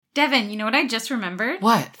Devin, you know what I just remembered?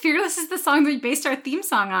 What? Fearless is the song that we based our theme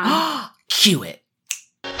song on. Cue it.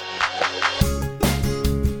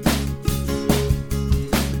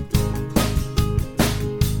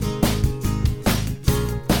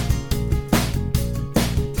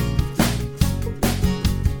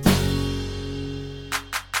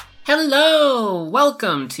 Hello!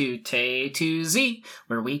 Welcome to Tay to Z,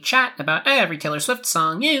 where we chat about every Taylor Swift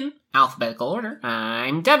song in alphabetical order.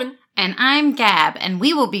 I'm Devin. And I'm Gab, and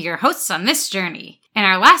we will be your hosts on this journey. In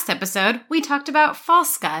our last episode, we talked about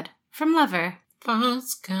False God from Lover.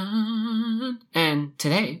 False God. And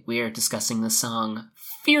today we are discussing the song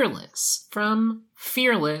Fearless from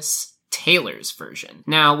Fearless, Taylor's version.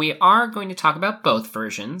 Now, we are going to talk about both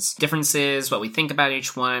versions, differences, what we think about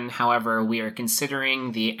each one. However, we are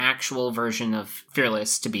considering the actual version of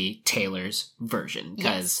Fearless to be Taylor's version.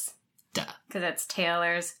 Because, duh. Because it's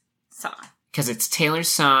Taylor's song. Because it's Taylor's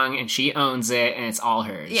song, and she owns it, and it's all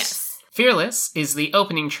hers. Yes. Fearless is the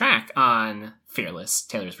opening track on Fearless,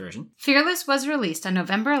 Taylor's version. Fearless was released on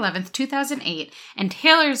November 11th, 2008, and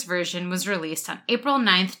Taylor's version was released on April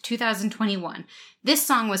 9th, 2021. This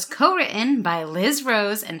song was co-written by Liz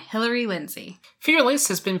Rose and Hillary Lindsey. Fearless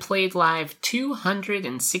has been played live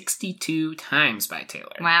 262 times by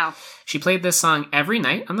Taylor. Wow. She played this song every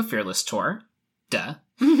night on the Fearless tour. Duh.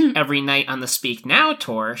 Every night on the Speak Now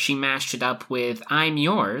tour, she mashed it up with I'm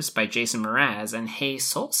Yours by Jason Mraz and Hey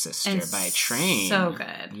Soul Sister by Train. So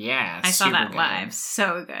good. Yeah, I saw that good. live.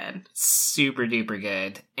 So good. Super duper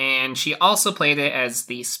good. And she also played it as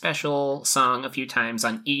the special song a few times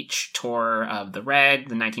on each tour of The Red,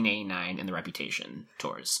 the 1989, and the Reputation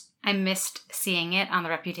tours. I missed seeing it on the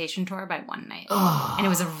Reputation tour by one night. Oh. And it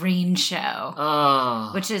was a rain show.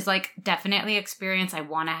 Oh. Which is, like, definitely an experience I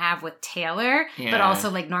want to have with Taylor. Yeah. But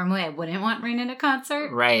also, like, normally I wouldn't want rain in a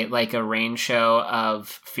concert. Right, like a rain show of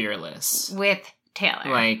Fearless. With Taylor.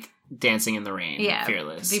 Like Dancing in the Rain. Yeah.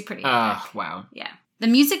 Fearless. It'd be pretty Oh, epic. wow. Yeah. The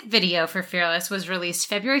music video for Fearless was released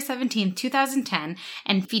February 17, 2010,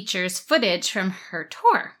 and features footage from her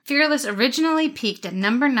tour. Fearless originally peaked at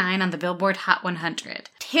number 9 on the Billboard Hot 100.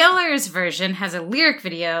 Taylor's version has a lyric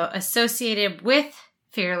video associated with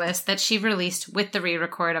Fearless that she released with the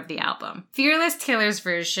re-record of the album. Fearless Taylor's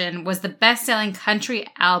version was the best-selling country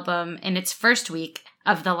album in its first week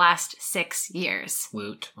of the last 6 years.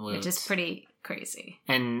 Woot, woot. Which is pretty crazy.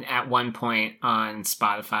 And at one point on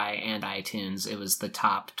Spotify and iTunes, it was the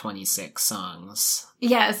top 26 songs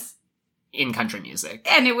Yes. in country music.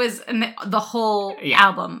 And it was the whole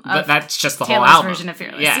album of That's just the Taylor's whole album. version of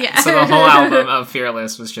Fearless. Yeah. So the whole album of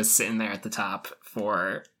Fearless was just sitting there at the top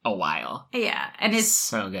for a while. Yeah. And it's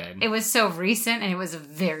so good. It was so recent, and it was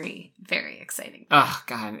very, very exciting. Oh,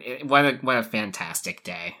 God. What a fantastic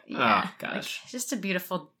day. Yeah. Oh, gosh. Like, just a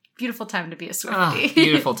beautiful time to be a Swiftie. Oh,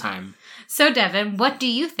 beautiful time. So, Devin, what do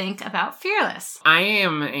you think about Fearless? I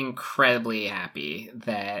am incredibly happy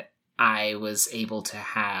that I was able to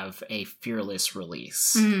have a Fearless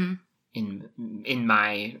release in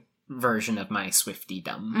my version of my Swiftiedom.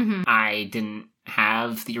 Mm-hmm. I didn't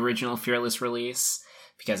have the original Fearless release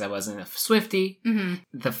because I wasn't a Swiftie. Mm-hmm.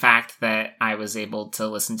 The fact that I was able to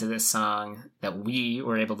listen to this song, that we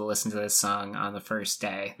were able to listen to this song on the first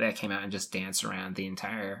day that it came out and just dance around the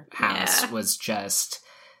entire house was just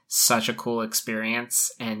such a cool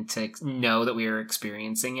experience. And to know that we were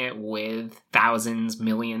experiencing it with thousands,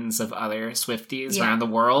 millions of other Swifties around the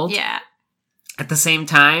world. Yeah. At the same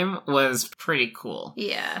time was pretty cool.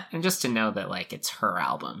 Yeah. And just to know that, like, it's her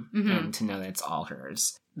album and to know that it's all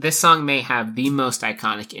hers. This song may have the most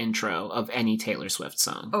iconic intro of any Taylor Swift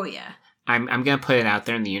song. Oh, yeah. I'm going to put it out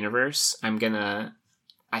there in the universe. I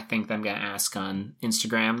think I'm going to ask on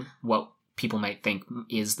Instagram what people might think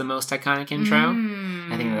is the most iconic intro.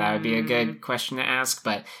 I think that would be a good question to ask.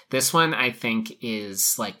 But this one, I think,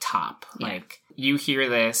 is, like, top. Yeah. Like, you hear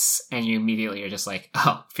this and you immediately are just like,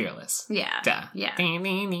 oh, Fearless. Yeah. Duh. Yeah. It's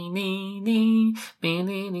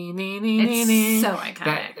so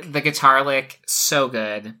iconic. The guitar lick, so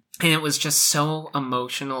good. And it was just so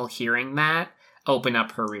emotional hearing that open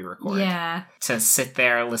up her re-record. Yeah. To sit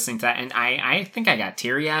there listening to that. And I think I got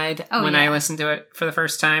teary-eyed when yeah. I listened to it for the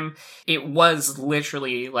first time. It was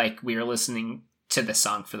literally like we were listening to this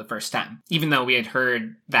song for the first time. Even though we had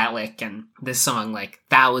heard that lick and this song like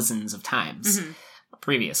thousands of times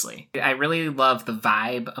previously. I really love the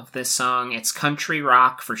vibe of this song. It's country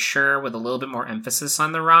rock for sure, with a little bit more emphasis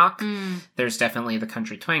on the rock. There's definitely the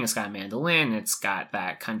country twang. It's got a mandolin. It's got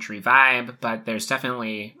that country vibe, but there's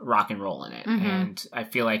definitely rock and roll in it. And I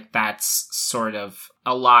feel like that's sort of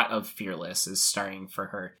a lot of Fearless is starting for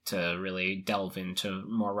her to really delve into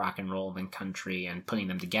more rock and roll than country and putting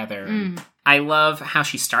them together. I love how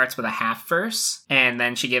she starts with a half verse and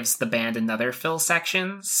then she gives the band another fill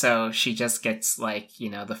section. So she just gets like,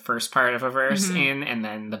 the first part of a verse in and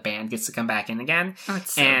then the band gets to come back in again. Oh,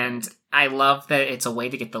 it's so and good. I love that it's a way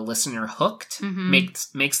to get the listener hooked,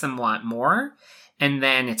 makes them want more. And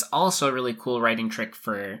then it's also a really cool writing trick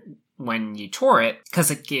for when you tour it, because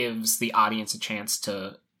it gives the audience a chance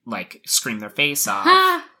to, like, scream their face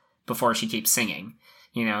off before she keeps singing.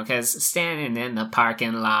 Because standing in the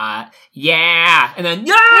parking lot, yeah! And then,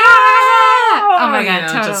 yeah! Oh my God,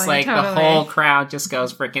 totally, just like totally. the whole crowd just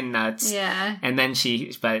goes freaking nuts. Yeah. And then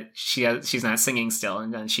she's not singing still,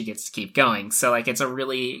 and then she gets to keep going. So, like, it's a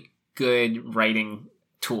really good writing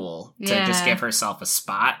tool to just give herself a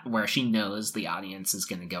spot where she knows the audience is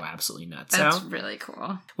going to go absolutely nuts. That's really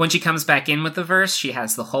cool. When she comes back in with the verse, she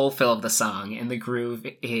has the whole fill of the song, and the groove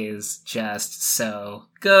is just so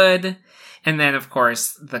good. And then, of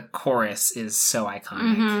course, the chorus is so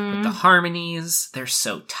iconic. With the harmonies, they're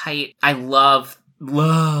so tight. I love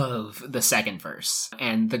the second verse.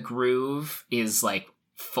 And the groove is, like,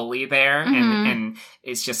 fully there and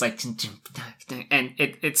it's just like and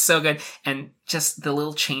it's so good. And just the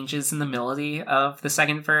little changes in the melody of the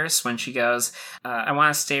second verse when she goes, I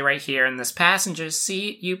want to stay right here in this passenger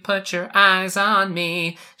seat, you put your eyes on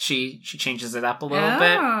me. She changes it up a little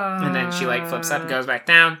bit and then she like flips up, goes back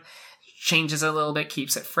down, changes it a little bit,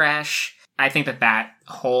 keeps it fresh. I think that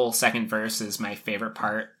whole second verse is my favorite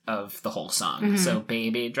part of the whole song. So,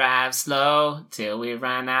 baby, drive slow till we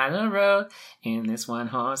run out of road. In this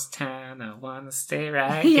one-horse town, I want to stay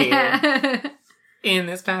right here. In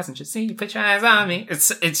this passenger seat, put your eyes on me.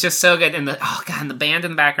 It's just so good. And and the band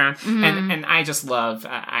in the background. And I just love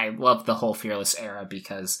the whole Fearless era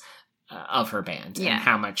because of her band and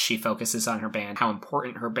how much she focuses on her band, how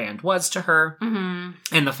important her band was to her,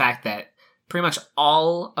 and the fact that pretty much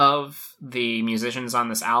all of the musicians on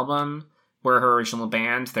this album were her original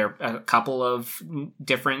band. There are a couple of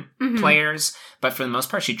different players, but for the most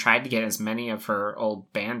part, she tried to get as many of her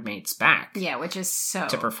old bandmates back. Yeah, which is so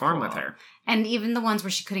to perform cool. with her. And even the ones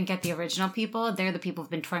where she couldn't get the original people, they're the people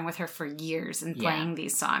who've been touring with her for years and playing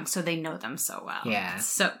these songs, so they know them so well. Yeah. It's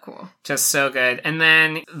so cool. Just so good. And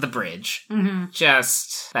then the bridge.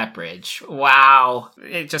 Just that bridge. Wow.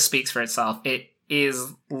 It just speaks for itself. It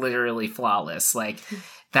is literally flawless. Like,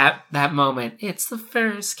 that moment, it's the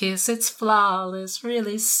first kiss, it's flawless,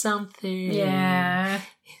 really something. Yeah.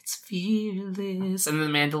 It's fearless. And the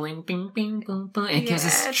mandolin, bing, bing, boom, boom. It gives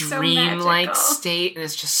this so dreamlike magical. state, and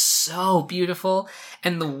it's just so beautiful.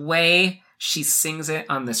 And the way she sings it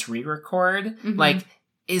on this re-record, like,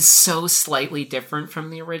 is so slightly different from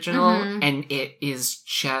the original, and it is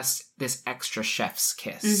just this extra chef's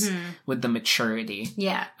kiss with the maturity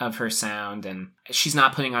of her sound, and she's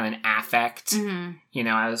not putting on an affect. When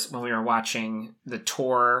we were watching the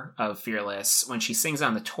tour of Fearless, when she sings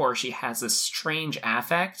on the tour, she has this strange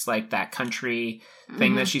affect, like that country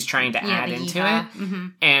thing that she's trying to add into it.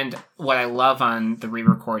 And what I love on the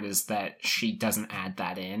re-record is that she doesn't add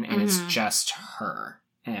that in, and it's just her.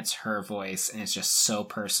 And it's her voice, and it's just so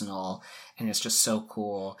personal, and it's just so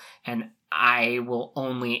cool. And I will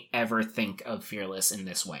only ever think of Fearless in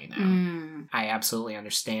this way now. I absolutely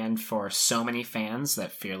understand for so many fans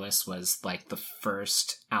that Fearless was like the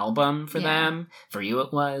first album for them. For you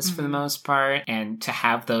it was, for the most part. And to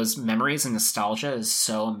have those memories and nostalgia is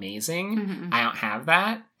so amazing. I don't have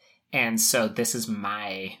that. And so this is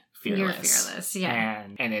my Fearless. You're Fearless, yeah.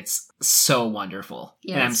 And it's so wonderful.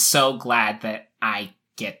 Yes. And I'm so glad that I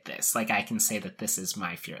get this. Like, I can say that this is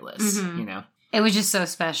my Fearless, It was just so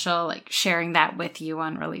special, like, sharing that with you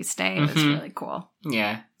on release day. It was really cool.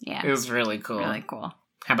 Yeah. Yeah. It was really cool. Really cool.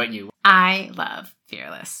 How about you? I love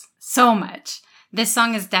Fearless so much. This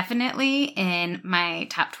song is definitely in my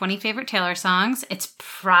top 20 favorite Taylor songs. It's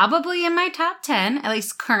probably in my top 10, at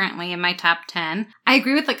least currently in my top 10. I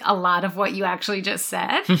agree with like a lot of what you actually just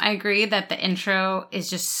said. I agree that the intro is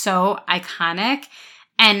just so iconic.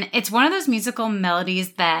 And it's one of those musical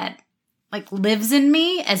melodies that like lives in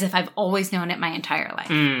me as if I've always known it my entire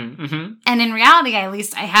life. And in reality, at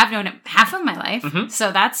least I have known it half of my life.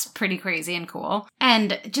 So that's pretty crazy and cool.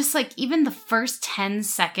 And just like even the first 10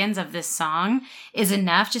 seconds of this song is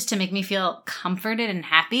enough just to make me feel comforted and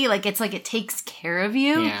happy. Like it's like it takes care of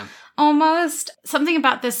you. Yeah. Almost. Something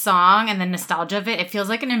about this song and the nostalgia of it feels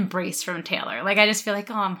like an embrace from Taylor. Like I just feel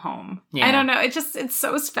like, oh, I'm home. Yeah. I don't know. It's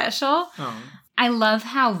so special. Oh. I love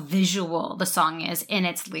how visual the song is in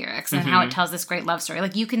its lyrics and how it tells this great love story.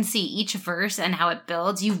 Like, you can see each verse and how it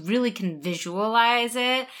builds. You really can visualize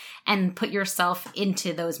it and put yourself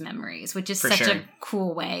into those memories, which is such a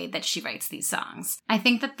cool way that she writes these songs. I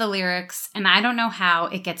think that the lyrics, and I don't know how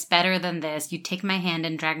it gets better than this, you take my hand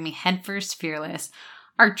and drag me headfirst fearless,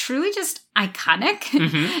 are truly just iconic.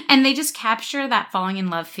 And they just capture that falling in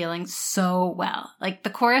love feeling so well. Like, the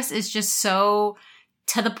chorus is just so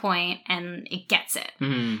to the point and it gets it.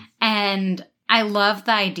 And I love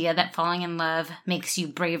the idea that falling in love makes you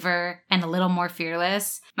braver and a little more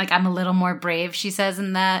fearless. Like, I'm a little more brave, she says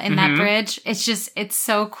in that bridge. It's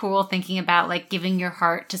so cool thinking about, like, giving your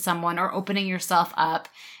heart to someone or opening yourself up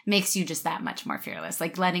makes you just that much more fearless.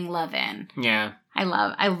 Like, letting love in. Yeah. I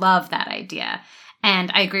love that idea.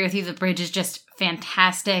 And I agree with you. The bridge is just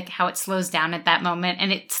fantastic, how it slows down at that moment.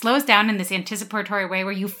 And it slows down in this anticipatory way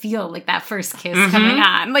where you feel like that first kiss coming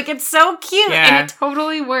on. Like, it's so cute and it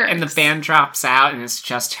totally works. And the band drops out and it's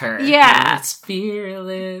just her. Yeah. And it's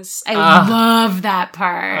fearless. I love that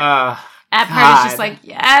part. That part is just like,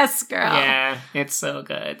 yes, girl. Yeah, it's so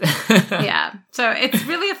good. Yeah. So it's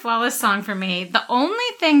really a flawless song for me. The only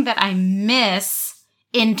thing that I miss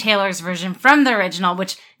in Taylor's version from the original,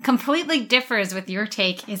 which completely differs with your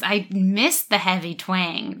take, is I miss the heavy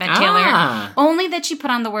twang that Taylor, only that she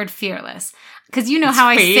put on the word fearless. Because you know it's how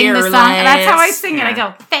I sing the song. That's how I sing it. I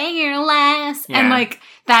go, fearless. Yeah. And like,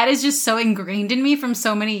 that is just so ingrained in me from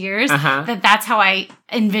so many years that's how I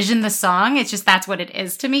envision the song. It's just, that's what it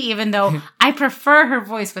is to me, even though I prefer her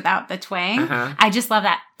voice without the twang. I just love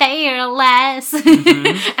that fearless.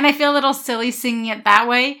 And I feel a little silly singing it that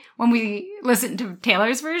way when we listen to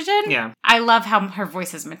Taylor's version. Yeah. I love how her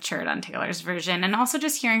voice has matured on Taylor's version. And also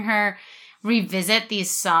just hearing her revisit these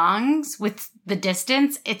songs with the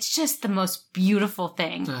distance, it's just the most beautiful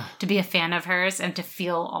thing to be a fan of hers and to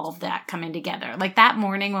feel all of that coming together. Like, that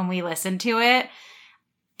morning when we listened to it,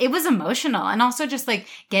 it was emotional. And also just like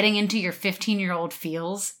getting into your 15-year-old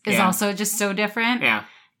feels is also just so different. Yeah.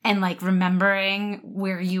 And like remembering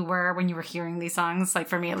where you were when you were hearing these songs, like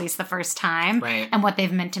for me at least the first time, and what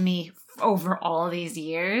they've meant to me over all these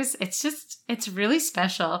years. It's really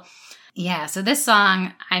special. Yeah, so this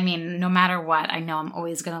song, I mean, no matter what, I know I'm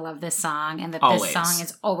always going to love this song, and that this song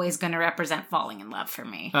is always going to represent falling in love for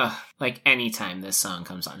me. Like, anytime this song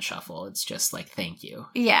comes on shuffle, it's just like, thank you.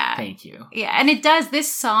 Yeah. Thank you. Yeah, and it does.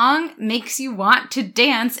 This song makes you want to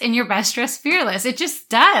dance in your best dress fearless. It just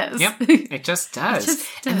does. Yep, it just does. It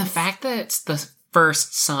just does. And the fact that it's the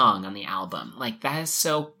first song on the album, like, that is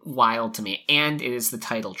so wild to me. And it is the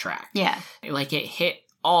title track. Yeah. Like, it hit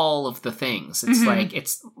all of the things. It's like,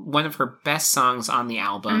 it's one of her best songs on the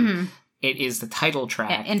album. It is the title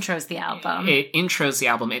track. It intros the album. It intros the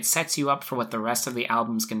album. It sets you up for what the rest of the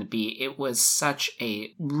album's going to be. It was such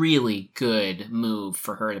a really good move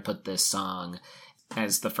for her to put this song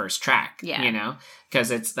as the first track. Yeah. You know? Because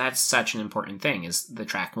that's such an important thing, is the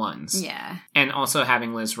track ones. Yeah. And also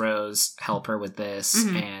having Liz Rose help her with this,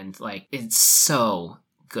 and like, it's so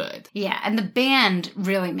good. Yeah, and the band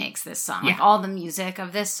really makes this song. Like, all the music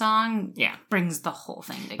of this song brings the whole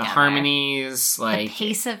thing together. The harmonies, like, the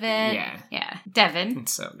pace of it. Yeah. Devin.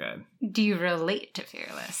 It's so good. Do you relate to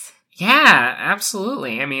Fearless? Yeah,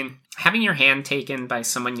 absolutely. I mean, having your hand taken by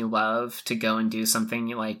someone you love to go and do something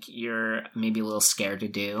like you're maybe a little scared to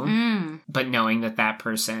do, but knowing that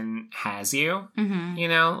person has you, you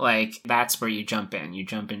know, like, that's where you jump in. You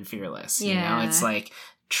jump in fearless. You know, it's like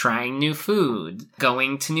trying new food,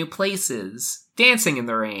 going to new places, dancing in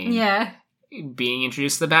the rain. Yeah. Being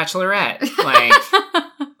introduced to The Bachelorette. Like,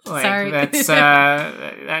 Sorry. That's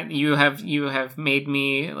that you have made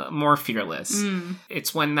me more fearless.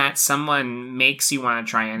 It's when that someone makes you want to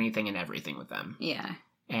try anything and everything with them. Yeah.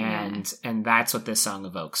 And that's what this song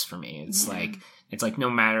evokes for me. It's like no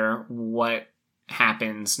matter what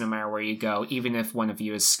happens, no matter where you go, even if one of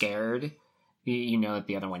you is scared, you know that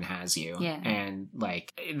the other one has you. Yeah. And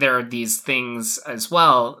like, there are these things as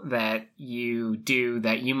well that you do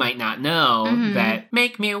that you might not know that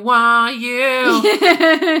make me want you.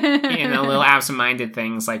 You know, little absent-minded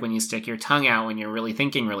things, like when you stick your tongue out when you're really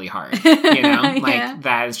thinking really hard. You know? Like,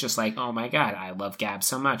 that is just like, oh my God, I love Gab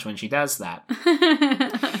so much when she does that.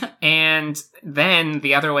 And then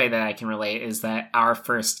the other way that I can relate is that our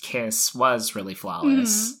first kiss was really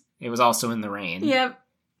flawless. It was also in the rain. Yep.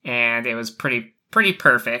 And it was pretty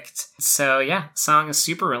perfect. So yeah, song is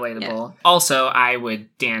super relatable. Also, I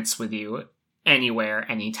would dance with you anywhere,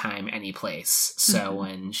 anytime, any place. So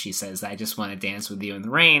when she says, I just want to dance with you in the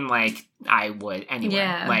rain, like, I would anywhere.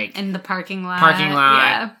 Yeah, like, in the parking lot.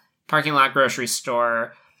 Parking lot, grocery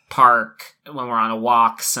store, park, when we're on a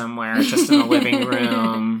walk somewhere, just in the living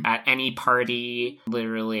room, at any party.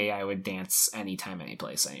 Literally, I would dance anytime, any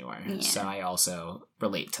place, anywhere. Yeah. So I also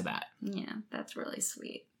relate to that. Yeah, that's really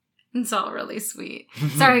sweet. It's all really sweet.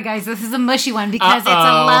 Sorry, guys, this is a mushy one because it's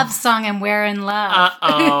a love song and we're in love.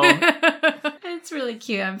 It's really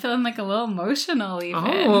cute. I'm feeling like a little emotional even.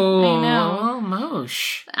 Oh, I know. a little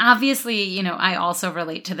mosh. Obviously, you know, I also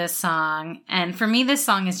relate to this song. And for me, this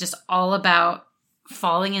song is just all about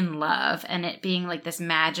falling in love and it being like this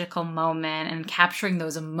magical moment and capturing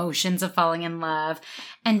those emotions of falling in love.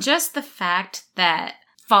 And just the fact that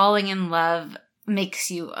falling in love makes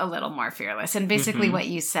you a little more fearless and basically what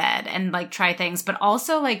you said, and like try things, but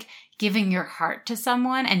also like giving your heart to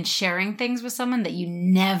someone and sharing things with someone that you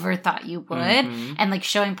never thought you would, and like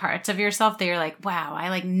showing parts of yourself that you're like, wow, I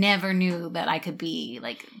like never knew that I could be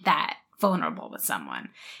like that vulnerable with someone.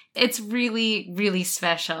 It's really, really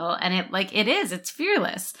special. And it's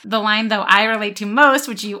fearless. The line though I relate to most,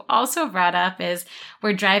 which you also brought up, is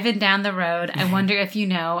we're driving down the road. I wonder if you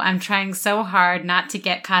know, I'm trying so hard not to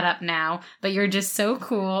get caught up now, but you're just so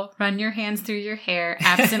cool. Run your hands through your hair,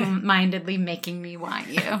 absent-mindedly making me want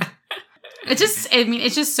you. It's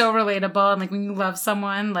just so relatable. And like when you love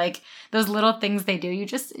someone, like those little things they do, it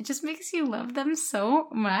just makes you love them so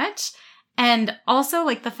much. And also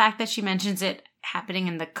like the fact that she mentions it happening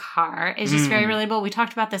in the car is just very relatable. We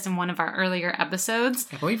talked about this in one of our earlier episodes.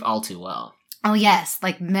 I believe All Too Well. Oh yes,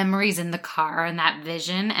 like memories in the car and that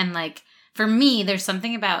vision. And like for me, there's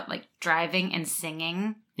something about like driving and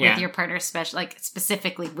singing with your partner,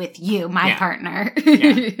 specifically with you, my partner.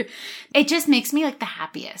 It just makes me like the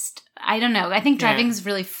happiest. I don't know. I think driving is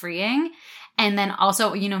really freeing. And then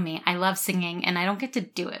also, you know me, I love singing and I don't get to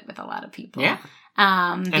do it with a lot of people. Yeah.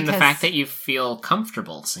 And the fact that you feel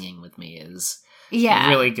comfortable singing with me is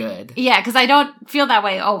really good. Yeah, because I don't feel that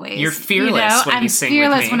way always. You're fearless when you sing with me. I'm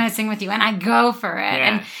fearless when I sing with you, and I go for it. Yeah.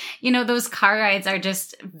 And, you know, those car rides are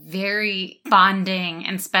just very bonding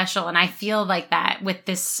and special, and I feel like that with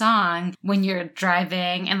this song when you're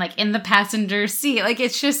driving and, like, in the passenger seat. Like,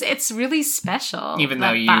 it's really special. Even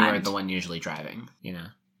though you are the one usually driving, you know?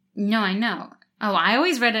 No, I know. Oh, I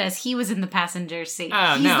always read it as he was in the passenger seat.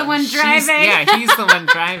 Oh, he's the one driving. He's the one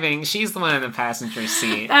driving. She's the one in the passenger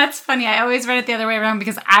seat. That's funny. I always read it the other way around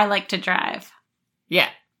because I like to drive. Yeah.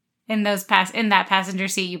 In that passenger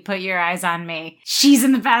seat, you put your eyes on me. She's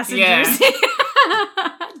in the passenger seat.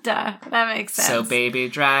 Duh. That makes sense. So baby,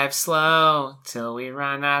 drive slow till we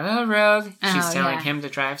run out of road. She's telling him to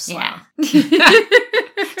drive slow. Yeah.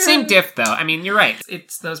 Same diff, though. I mean, you're right.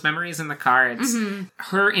 It's those memories in the car. It's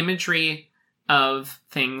her imagery of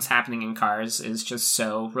things happening in cars is just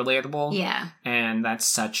so relatable. Yeah. And that's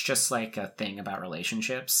such just like a thing about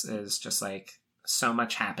relationships is just like so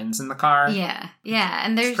much happens in the car. Yeah. Yeah.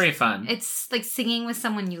 And it's pretty fun. It's like singing with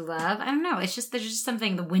someone you love. I don't know. There's just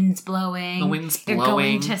something. The wind's blowing. You're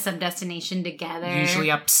going to some destination together. Usually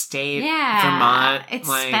upstate. Vermont. It's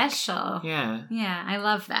special. Yeah. Yeah. I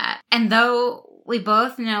love that. And though we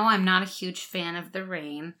both know I'm not a huge fan of the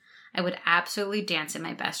rain, I would absolutely dance in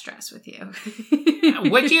my best dress with you.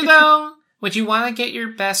 Would you, though? Would you want to get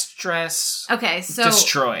your best dress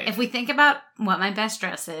destroyed? If we think about what my best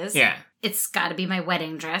dress is, yeah, it's got to be my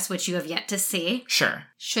wedding dress, which you have yet to see. Sure.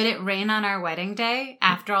 Should it rain on our wedding day,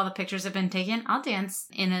 after all the pictures have been taken, I'll dance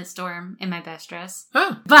in a storm in my best dress.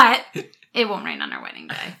 Oh. But it won't rain on our wedding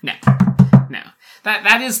day. No.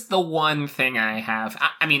 That is the one thing I have.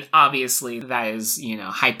 I mean, obviously, that is, you know,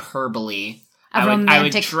 hyperbole.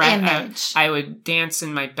 Romantic image. I would dance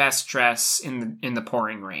in my best dress in the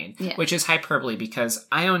pouring rain, which is hyperbole because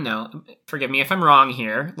I don't know. Forgive me if I'm wrong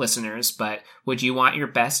here, listeners, but would you want your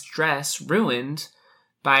best dress ruined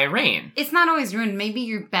by rain? It's not always ruined. Maybe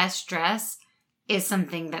your best dress is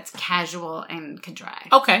something that's casual and could dry.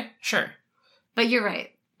 Okay, sure. But you're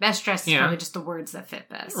right. Best dress is probably just the words that fit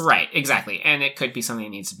best. Right, exactly. And it could be something that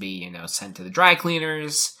needs to be, you know, sent to the dry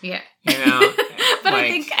cleaners. Yeah. You know. But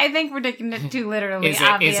like, I think we're taking it too literally, is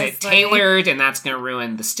obviously. Is it tailored and that's going to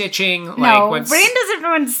ruin the stitching? No, rain doesn't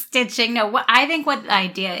ruin stitching. No, I think what the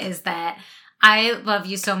idea is that I love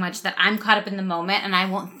you so much that I'm caught up in the moment and I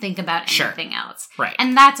won't think about anything else. Right.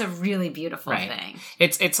 And that's a really beautiful thing.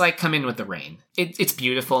 It's like Come In With the Rain. It's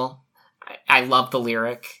beautiful. I love the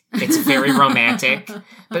lyric. It's very romantic.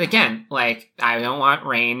 But again, like, I don't want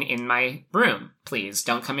rain in my room. Please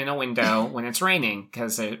don't come in a window when it's raining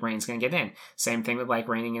because the rain's going to get in. Same thing with like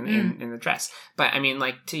raining in the dress. But I mean,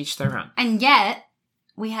 like, to each their own. And yet,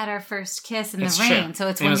 we had our first kiss in It's the rain. true. So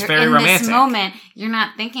it's It when was you're very in romantic. this moment, you're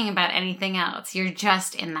not thinking about anything else. You're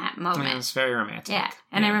just in that moment. It was very romantic. Yeah.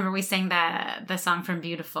 And I Yeah. remember we sang the song from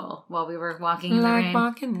Beautiful while we were walking in the Like rain.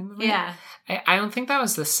 walking in the rain. Yeah. I don't think that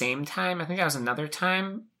was the same time. I think that was another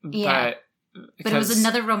time. Yeah. But it was because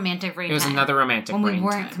another romantic rain It was time. another romantic when we rain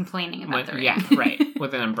weren't time. complaining about the rain. Yeah, right.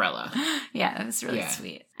 With an umbrella. Yeah, it was really Yeah.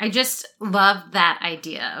 sweet. I just love that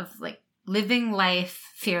idea of like living life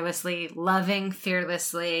fearlessly, loving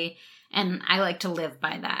fearlessly, and I like to live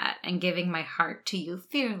by that and giving my heart to you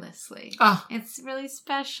fearlessly. Oh, It's really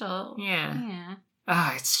special. yeah. Yeah.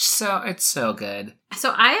 Ah, it's so good.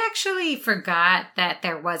 So I actually forgot that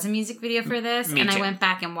there was a music video for this, Me and too. I went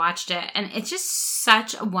back and watched it, and it's just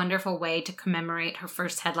such a wonderful way to commemorate her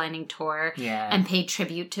first headlining tour Yeah. and pay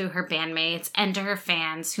tribute to her bandmates and to her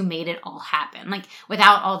fans who made it all happen. Like,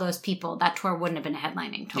 without all those people, that tour wouldn't have been a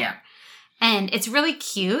headlining tour. Yeah. And it's really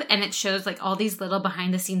cute, and it shows like all these little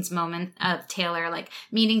behind the scenes moments of Taylor, like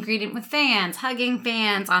meeting, greeting with fans, hugging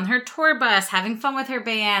fans on her tour bus, having fun with her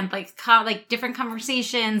band, like different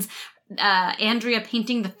conversations. Andrea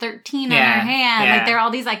painting the 13 on Yeah, her hand. yeah. Like there are all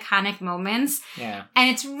these iconic moments, Yeah. and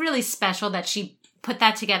it's really special that she put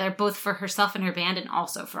that together both for herself and her band and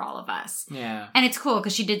also for all of us. Yeah. And it's cool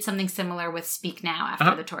because she did something similar with Speak Now after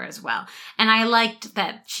Uh-huh. the tour as well. And I liked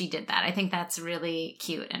that she did that. I think that's really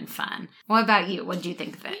cute and fun. What about you? What do you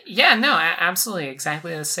think of it? Yeah, no, absolutely,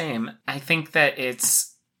 exactly the same. I think that it's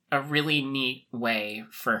a really neat way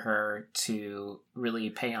for her to really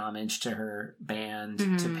pay homage to her band,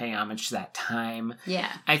 to pay homage to that time.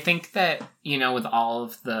 Yeah. I think that, with all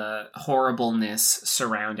of the horribleness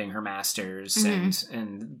surrounding her masters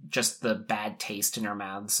and just the bad taste in our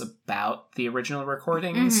mouths about the original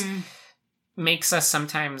recordings, makes us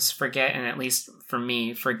sometimes forget, and at least for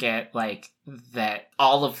me, forget like that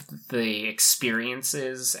all of the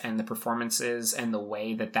experiences and the performances and the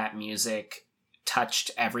way that music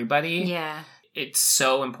touched everybody. Yeah. It's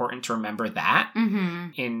so important to remember that Mm-hmm.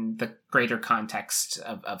 in the greater context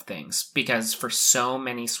of things, because for so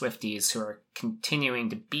many Swifties who are continuing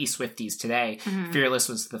to be Swifties today, Fearless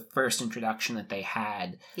was the first introduction that they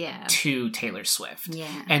had Yeah. to Taylor Swift.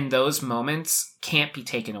 Yeah. And those moments can't be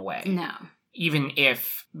taken away. No. Even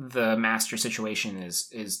if the master situation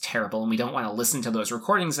is terrible and we don't want to listen to those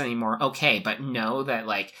recordings anymore, okay, but know that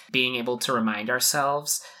like being able to remind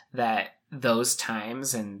ourselves that those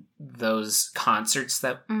times and those concerts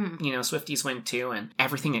that Swifties went to and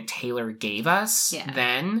everything that Taylor gave us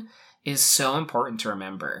then is so important to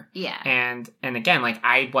remember. Yeah. And again, like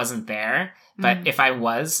I wasn't there, but if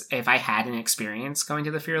I had an experience going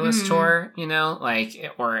to the Fearless tour,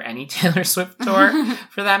 or any Taylor Swift tour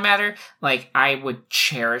for that matter, like I would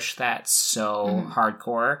cherish that so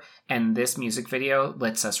hardcore. And this music video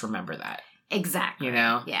lets us remember that. Exactly.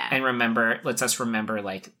 Yeah. And lets us remember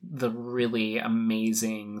like the really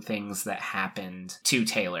amazing things that happened to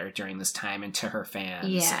Taylor during this time and to her fans.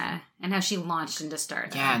 Yeah. And how she launched into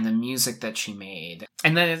stardom. Yeah, and the music that she made.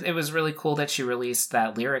 And then it was really cool that she released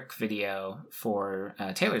that lyric video for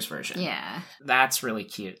Taylor's version. Yeah. That's really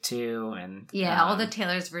cute too. And yeah, all the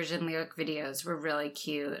Taylor's version lyric videos were really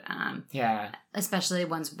cute. Yeah. Especially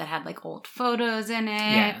ones that had like old photos in it.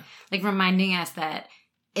 Yeah. Like reminding us that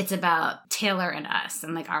it's about Taylor and us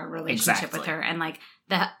and like our relationship with her, and like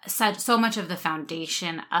so much of the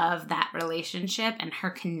foundation of that relationship and her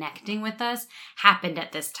connecting with us happened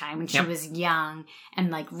at this time when she was young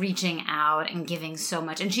and like reaching out and giving so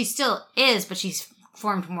much. And she still is, but she's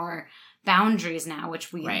formed more boundaries now,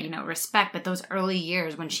 which we respect. But those early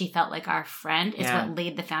years when she felt like our friend is what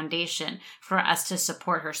laid the foundation for us to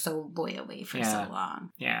support her so loyally for so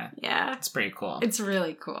long. Yeah. Yeah. It's pretty cool. It's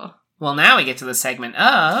really cool. Well, now we get to the segment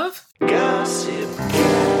of Gossip.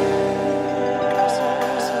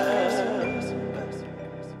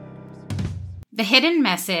 The hidden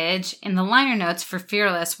message in the liner notes for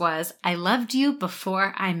Fearless was, "I loved you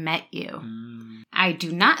before I met you." I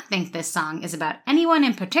do not think this song is about anyone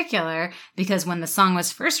in particular, because when the song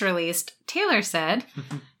was first released, Taylor said,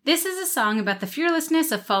 "This is a song about the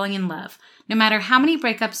fearlessness of falling in love. No matter how many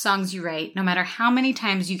breakup songs you write, no matter how many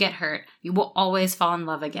times you get hurt, you will always fall in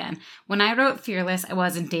love again. When I wrote Fearless, I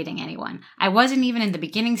wasn't dating anyone. I wasn't even in the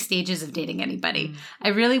beginning stages of dating anybody. I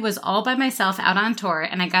really was all by myself out on tour,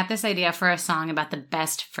 and I got this idea for a song about the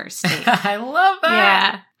best first date." I love that.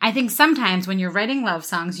 Yeah. I think sometimes when you're writing love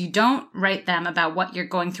songs, you don't write them about what you're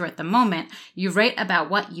going through at the moment. You write about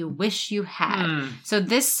what you wish you had. So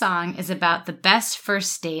this song is about the best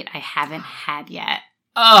first date I haven't had yet.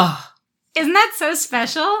 Oh, Isn't that so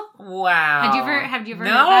special? Wow. Have you ever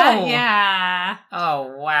No. heard that? Yeah.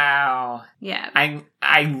 Oh, wow. Yeah.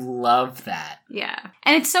 I love that. Yeah.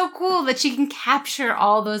 And it's so cool that she can capture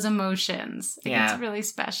all those emotions. Yeah. It's really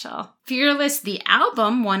special. Fearless, the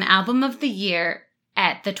album, won Album of the Year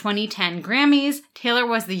at the 2010 Grammys. Taylor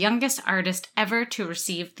was the youngest artist ever to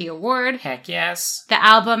receive the award. Heck yes. The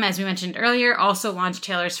album, as we mentioned earlier, also launched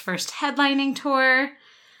Taylor's first headlining tour.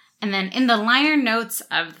 And then in the liner notes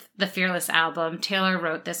of the Fearless album, Taylor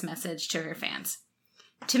wrote this message to her fans.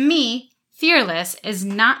 To me, fearless is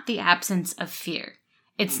not the absence of fear.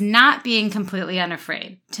 It's not being completely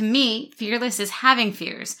unafraid. To me, fearless is having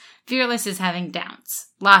fears. Fearless is having doubts.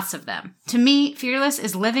 Lots of them. To me, fearless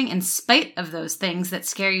is living in spite of those things that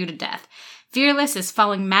scare you to death. Fearless is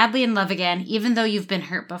falling madly in love again, even though you've been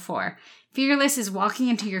hurt before. Fearless is walking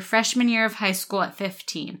into your freshman year of high school at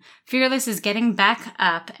 15. Fearless is getting back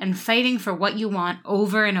up and fighting for what you want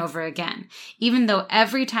over and over again, even though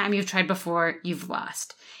every time you've tried before, you've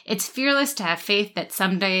lost. It's fearless to have faith that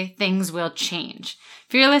someday things will change.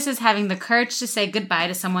 Fearless is having the courage to say goodbye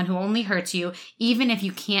to someone who only hurts you, even if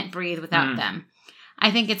you can't breathe without them. I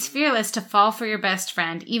think it's fearless to fall for your best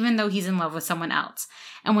friend, even though he's in love with someone else.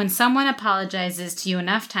 And when someone apologizes to you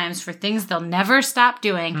enough times for things they'll never stop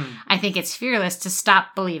doing, I think it's fearless to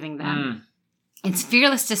stop believing them. It's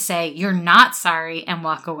fearless to say, you're not sorry, and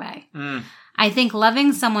walk away. I think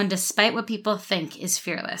loving someone despite what people think is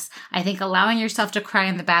fearless. I think allowing yourself to cry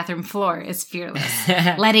on the bathroom floor is fearless.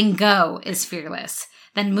 Letting go is fearless.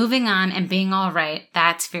 Then moving on and being all right,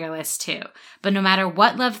 that's fearless too. But no matter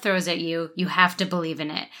what love throws at you, you have to believe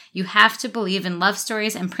in it. You have to believe in love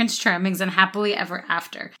stories and Prince Charmings and happily ever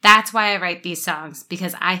after. That's why I write these songs,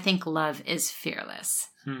 because I think love is fearless.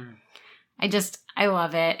 I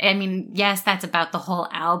love it. I mean, yes, that's about the whole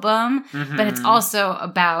album, but it's also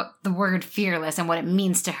about the word fearless and what it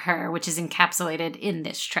means to her, which is encapsulated in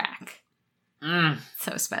this track.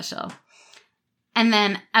 So special. And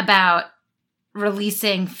then about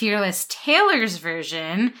releasing Fearless Taylor's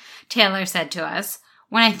version, Taylor said to us,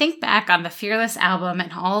 "When I think back on the Fearless album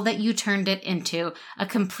and all that you turned it into, a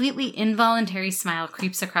completely involuntary smile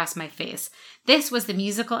creeps across my face. This was the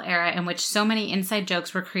musical era in which so many inside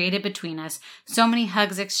jokes were created between us, so many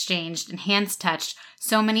hugs exchanged and hands touched,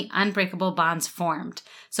 so many unbreakable bonds formed.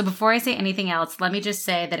 So before I say anything else, let me just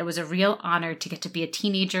say that it was a real honor to get to be a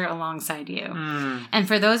teenager alongside you. And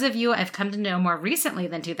for those of you I've come to know more recently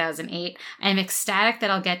than 2008, I am ecstatic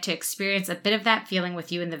that I'll get to experience a bit of that feeling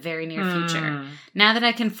with you in the very near future. Now that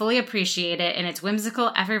I can fully appreciate it in its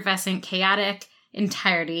whimsical, effervescent, chaotic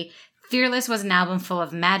entirety, Fearless was an album full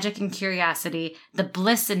of magic and curiosity, the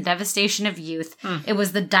bliss and devastation of youth. It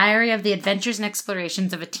was the diary of the adventures and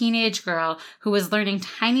explorations of a teenage girl who was learning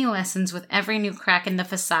tiny lessons with every new crack in the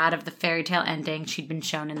facade of the fairy tale ending she'd been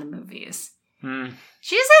shown in the movies."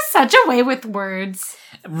 She just has such a way with words.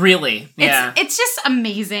 Really? Yeah. It's just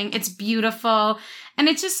amazing. It's beautiful. And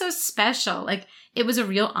it's just so special. Like, it was a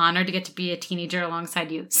real honor to get to be a teenager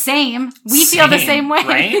alongside you. Same. We feel the same way.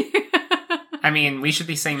 Right? I mean, we should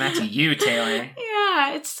be saying that to you, Taylor.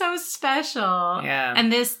 Yeah, it's so special. Yeah.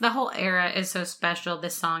 And the whole era is so special.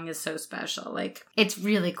 This song is so special. Like, it's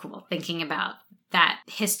really cool thinking about that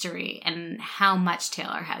history and how much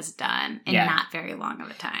Taylor has done in not very long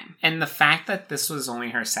of a time. And the fact that this was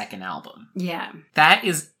only her second album. Yeah. That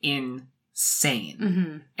is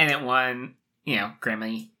insane. And it won,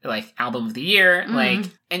 Grammy, Album of the Year,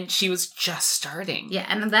 and she was just starting. Yeah,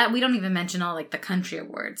 and that, we don't even mention all, the country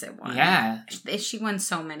awards it won. Yeah. She won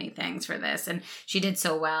so many things for this, and she did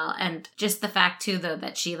so well. And just the fact, too, though,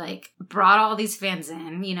 that she, brought all these fans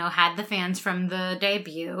in, had the fans from the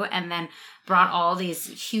debut, and then brought all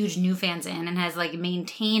these huge new fans in, and has,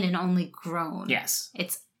 maintained and only grown. Yes.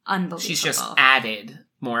 It's unbelievable. She's just added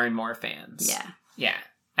more and more fans. Yeah. Yeah.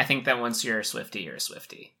 I think that once you're a Swiftie, you're a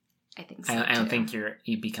Swiftie. I think so, I don't think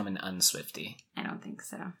you become an unswiftie. I don't think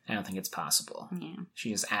so. I don't think it's possible. Yeah.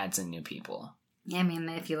 She just adds in new people. Yeah, I mean,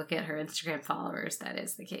 if you look at her Instagram followers, that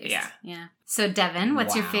is the case. Yeah. Yeah. So, Devin,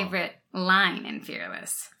 what's your favorite line in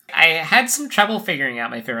Fearless? I had some trouble figuring out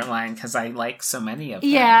my favorite line because I like so many of them.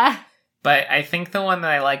 Yeah. But I think the one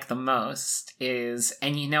that I like the most is,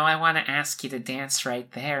 "And I want to ask you to dance right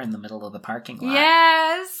there in the middle of the parking lot."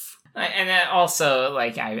 Yes. And then also,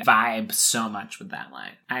 I vibe so much with that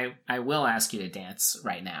line. I will ask you to dance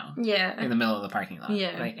right now. Yeah. In the middle of the parking lot.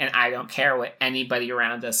 Yeah. And I don't care what anybody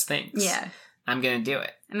around us thinks. Yeah. I'm going to do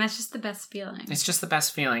it. And that's just the best feeling. It's just the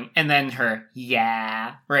best feeling. And then her,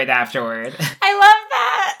 yeah, right afterward. I love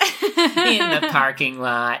that. In the parking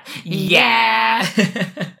lot. Yeah.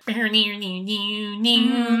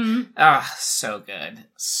 Oh, so good.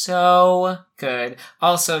 So good.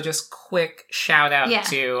 Also, just quick shout out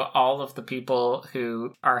to all of the people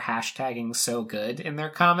who are hashtagging so good in their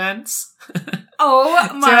comments. Oh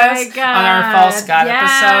my God. On our False God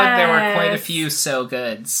episode, there were quite a few so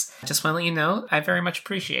goods. Just want to let you know, I very much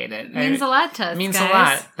appreciate it. It means a lot to us, It means guys. a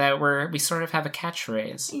lot that we sort of have a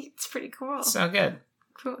catchphrase. It's pretty cool. So good.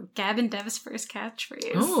 Cool. Gab and Dev's first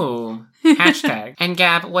catchphrase. Ooh. Hashtag. And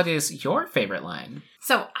Gab, what is your favorite line?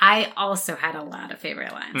 So I also had a lot of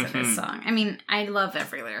favorite lines of this song. I mean, I love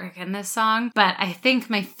every lyric in this song, but I think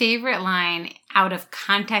my favorite line out of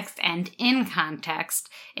context and in context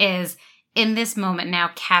is, in this moment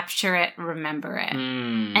now, capture it, remember it.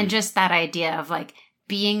 And just that idea of like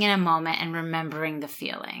being in a moment and remembering the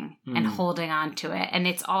feeling and holding on to it. And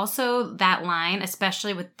it's also that line,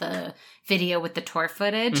 especially with the video with the tour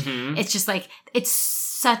footage. It's just like, it's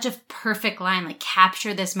such a perfect line. Like,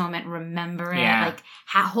 capture this moment, remember it, like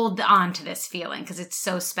hold on to this feeling because it's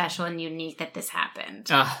so special and unique that this happened.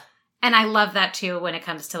 And I love that too when it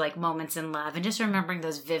comes to like moments in love and just remembering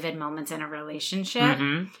those vivid moments in a relationship.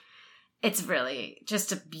 It's really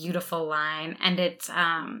just a beautiful line, and it's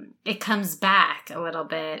it comes back a little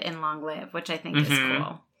bit in Long Live, which I think is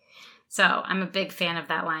cool. So I'm a big fan of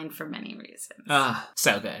that line for many reasons.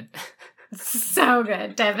 So good. So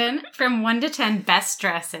good. Devin, from 1 to 10 best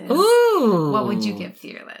dresses, Ooh. What would you give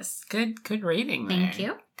Fearless? Good rating there. Thank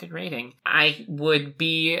you. Good rating. I would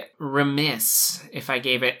be remiss if I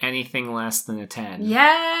gave it anything less than a 10.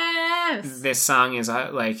 Yes! This song is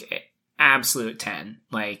like absolute 10.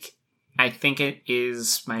 Like, I think it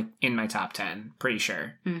is in my top 10, pretty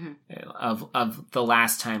sure, of the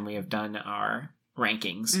last time we have done our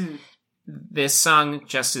rankings. This song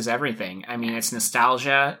just is everything. I mean, it's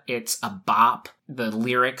nostalgia. It's a bop. The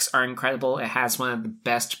lyrics are incredible. It has one of the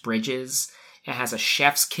best bridges. It has a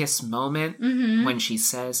chef's kiss moment when she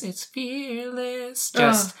says, "It's fearless."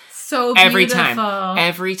 Just so every beautiful.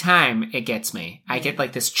 Every time it gets me. I get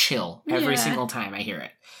like this chill every single time I hear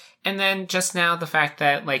it. And then just now, the fact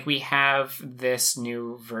that, like, we have this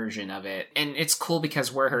new version of it. And it's cool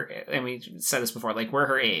because we're her, and we said this before, like, we're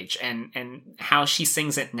her age. And how she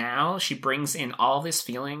sings it now, she brings in all these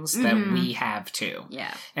feelings that we have, too.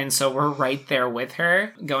 Yeah. And so we're right there with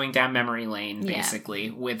her, going down memory lane,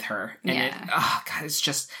 basically, with her. And it's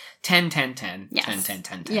just 10, 10, 10. Yes. 10, 10,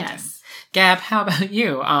 10, 10, Yes. 10. Gab, how about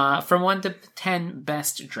you? From 1 to 10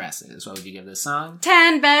 best dresses, what would you give this song?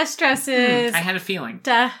 10 best dresses. I had a feeling.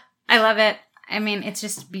 Duh. I love it. I mean, it's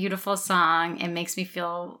just a beautiful song. It makes me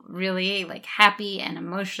feel really like happy and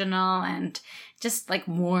emotional and just like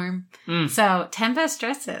warm. So 10 best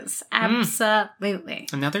dresses. Absolutely.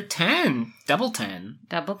 Another 10. Double 10.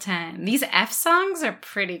 Double 10. These F songs are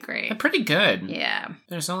pretty great. They're pretty good. Yeah.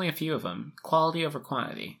 There's only a few of them. Quality over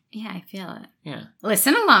quantity. Yeah, I feel it. Yeah.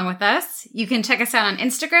 Listen along with us. You can check us out on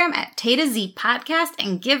Instagram at TayToZ Podcast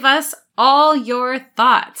and give us all your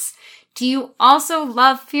thoughts. Do you also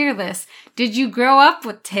love Fearless? Did you grow up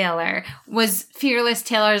with Taylor? Was Fearless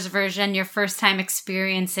Taylor's version your first time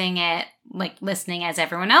experiencing it, like listening as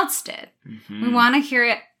everyone else did? We want to hear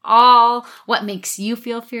it all. What makes you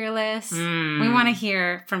feel fearless? We want to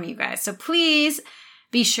hear from you guys. So please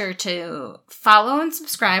be sure to follow and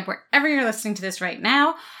subscribe wherever you're listening to this right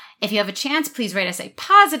now. If you have a chance, please write us a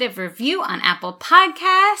positive review on Apple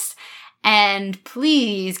Podcasts. And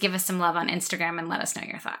please give us some love on Instagram and let us know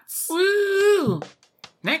your thoughts. Woo!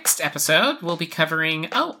 Next episode, we'll be covering,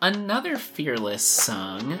 another Fearless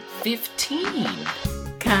song, 15.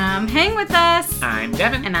 Come hang with us. I'm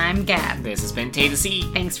Devin. And I'm Gab. This has been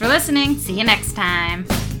TayToZ. Thanks for listening. See you next time.